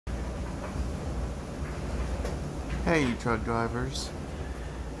Hey, you truck drivers.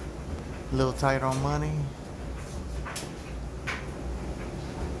 A little tight on money?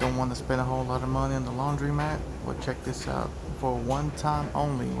 Don't want to spend a whole lot of money on the laundromat? Well, check this out. For one time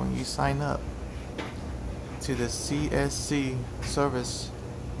only, when you sign up to the CSC Service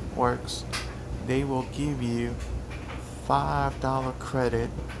Works, they will give you $5 credit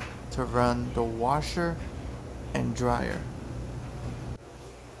to run the washer and dryer.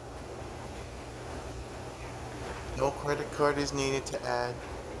 No credit card is needed to add.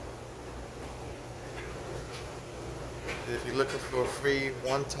 If you're looking for a free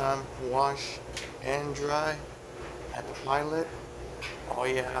one-time wash and dry at the Pilot, all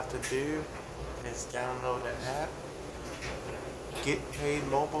you have to do is download the app,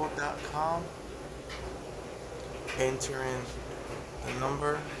 getpaidmobile.com, enter in the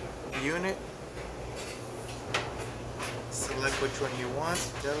number, unit, select which one you want,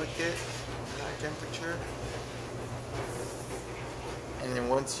 delicate, high temperature, and then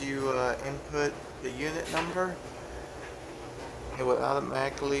once you input the unit number, it will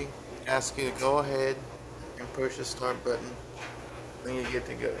automatically ask you to go ahead and push the start button. Then you get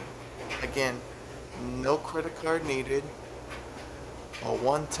to go. Again, no credit card needed. A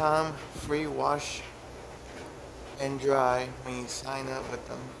one-time free wash and dry when you sign up with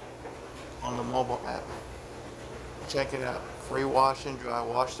them on the mobile app. Check it out. Free wash and dry.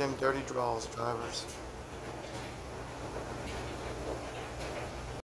 Wash them dirty drawers, drivers.